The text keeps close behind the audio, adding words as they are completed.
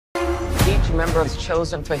member is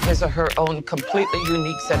chosen for his or her own completely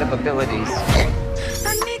unique set of abilities.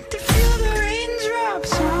 I need to feel the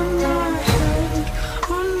raindrops on my head,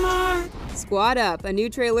 on my... Squad Up, a new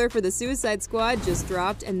trailer for the Suicide Squad just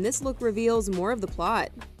dropped, and this look reveals more of the plot.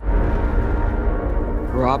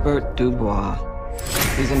 Robert Dubois.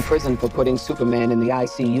 He's in prison for putting Superman in the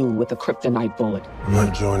ICU with a kryptonite bullet. I'm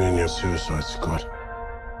not joining your Suicide Squad.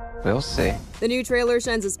 We'll see. The new trailer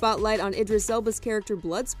shines a spotlight on Idris Elba's character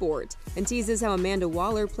Bloodsport and teases how Amanda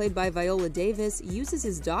Waller, played by Viola Davis, uses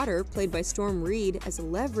his daughter, played by Storm Reed, as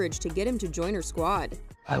leverage to get him to join her squad.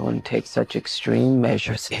 I wouldn't take such extreme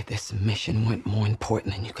measures if this mission went more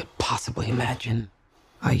important than you could possibly imagine.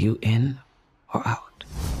 Are you in or out?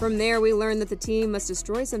 From there, we learn that the team must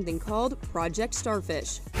destroy something called Project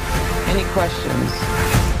Starfish. Any questions?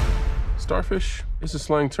 Starfish is a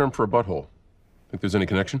slang term for a butthole. Think there's any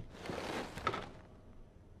connection?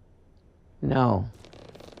 No.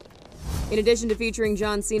 In addition to featuring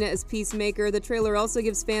John Cena as Peacemaker, the trailer also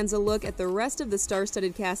gives fans a look at the rest of the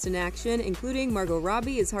star-studded cast in action, including Margot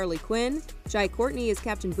Robbie as Harley Quinn, Jai Courtney as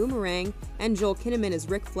Captain Boomerang, and Joel Kinnaman as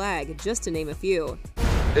Rick Flag, just to name a few.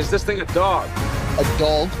 Is this thing a dog? A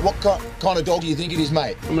dog? What kind of dog do you think it is,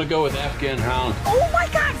 mate? I'm gonna go with Afghan Hound. Oh my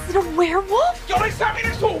god, is it a werewolf? Yo, they turned me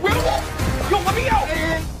into a werewolf! Yo, let me out!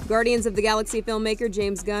 Guardians of the Galaxy filmmaker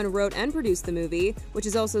James Gunn wrote and produced the movie, which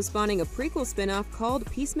is also spawning a prequel spin-off called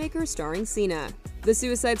Peacemaker starring Cena. The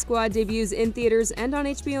Suicide Squad debuts in theaters and on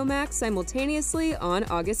HBO Max simultaneously on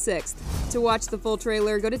August 6th. To watch the full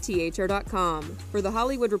trailer, go to thr.com. For The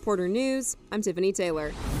Hollywood Reporter News, I'm Tiffany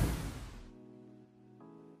Taylor.